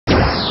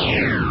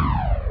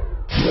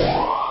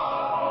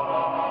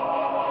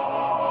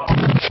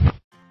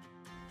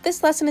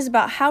This lesson is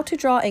about how to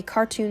draw a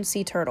cartoon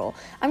sea turtle.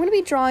 I'm going to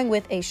be drawing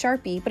with a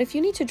Sharpie, but if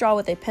you need to draw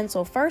with a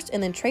pencil first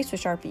and then trace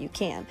with Sharpie, you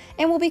can.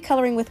 And we'll be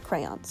coloring with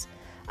crayons.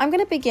 I'm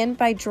going to begin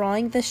by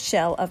drawing the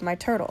shell of my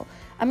turtle.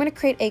 I'm going to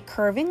create a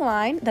curving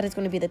line that is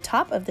going to be the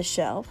top of the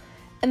shell,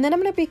 and then I'm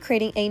going to be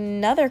creating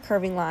another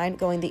curving line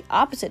going the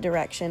opposite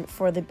direction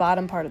for the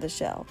bottom part of the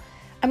shell.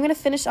 I'm going to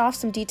finish off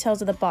some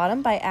details at the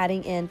bottom by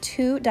adding in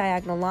 2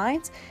 diagonal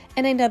lines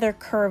and another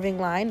curving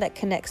line that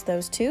connects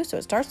those two, so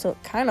it starts to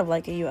look kind of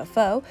like a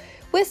UFO,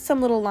 with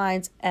some little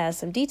lines as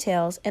some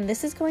details, and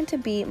this is going to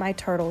be my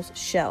turtle's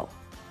shell.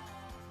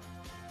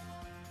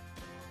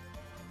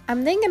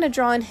 I'm then going to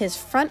draw in his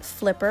front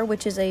flipper,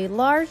 which is a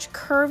large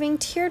curving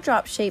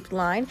teardrop shaped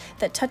line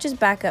that touches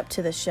back up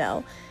to the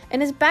shell,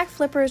 and his back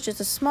flipper is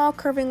just a small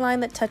curving line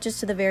that touches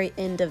to the very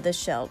end of the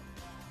shell.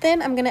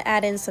 Then I'm going to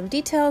add in some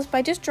details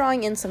by just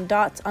drawing in some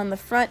dots on the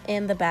front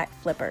and the back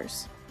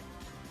flippers.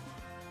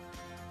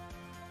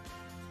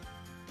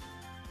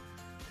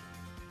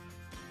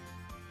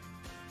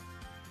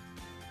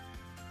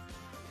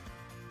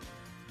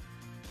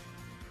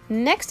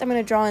 Next, I'm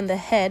going to draw in the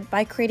head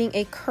by creating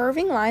a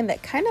curving line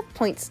that kind of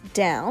points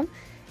down,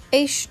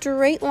 a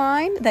straight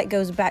line that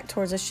goes back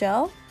towards the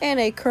shell, and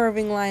a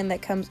curving line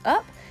that comes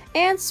up,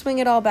 and swing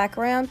it all back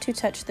around to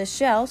touch the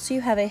shell so you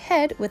have a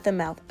head with the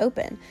mouth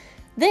open.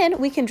 Then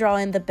we can draw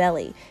in the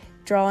belly.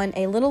 Draw in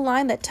a little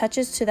line that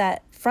touches to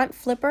that front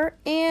flipper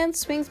and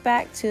swings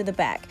back to the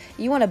back.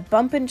 You want to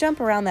bump and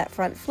jump around that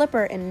front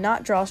flipper and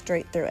not draw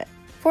straight through it.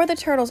 For the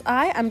turtle's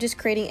eye, I'm just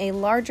creating a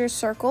larger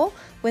circle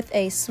with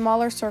a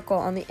smaller circle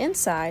on the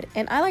inside,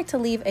 and I like to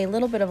leave a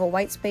little bit of a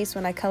white space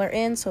when I color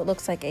in so it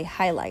looks like a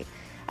highlight.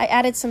 I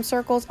added some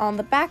circles on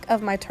the back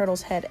of my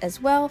turtle's head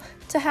as well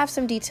to have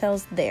some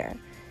details there.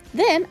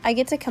 Then I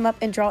get to come up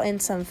and draw in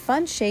some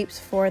fun shapes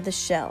for the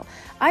shell.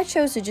 I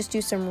chose to just do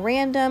some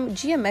random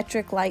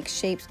geometric-like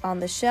shapes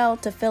on the shell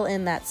to fill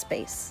in that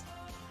space.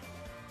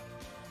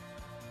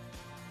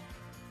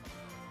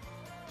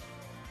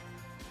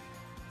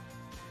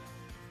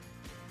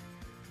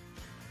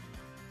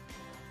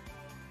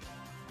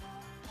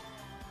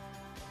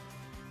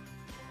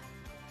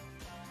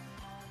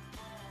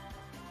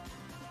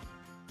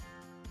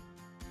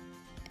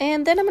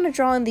 And then I'm going to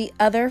draw in the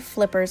other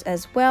flippers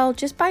as well,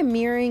 just by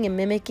mirroring and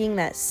mimicking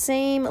that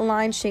same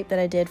line shape that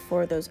I did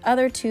for those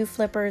other 2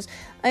 flippers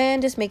and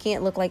just making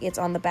it look like it's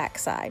on the back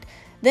side.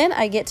 Then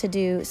I get to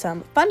do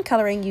some fun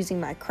coloring using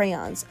my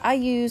crayons. I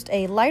used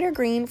a lighter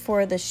green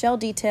for the shell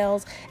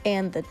details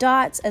and the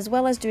dots, as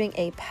well as doing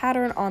a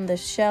pattern on the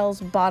shell's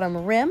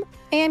bottom rim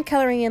and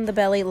coloring in the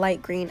belly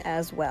light green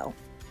as well.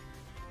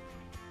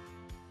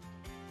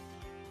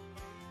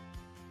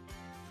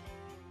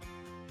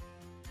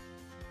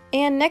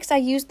 And next I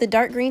used the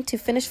dark green to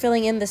finish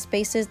filling in the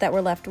spaces that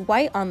were left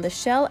white on the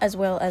shell, as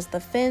well as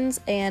the fins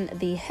and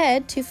the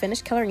head to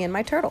finish coloring in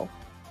my turtle.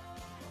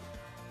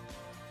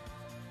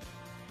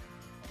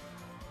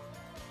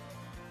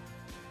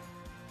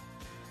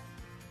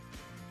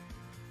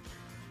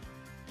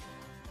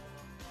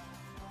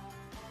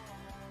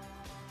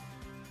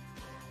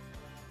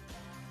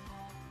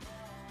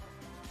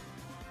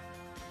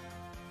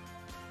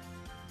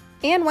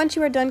 And once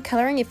you are done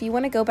coloring, if you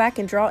want to go back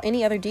and draw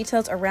any other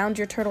details around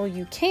your turtle,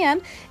 you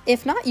can.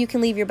 If not, you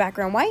can leave your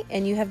background white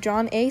and you have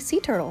drawn a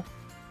sea turtle.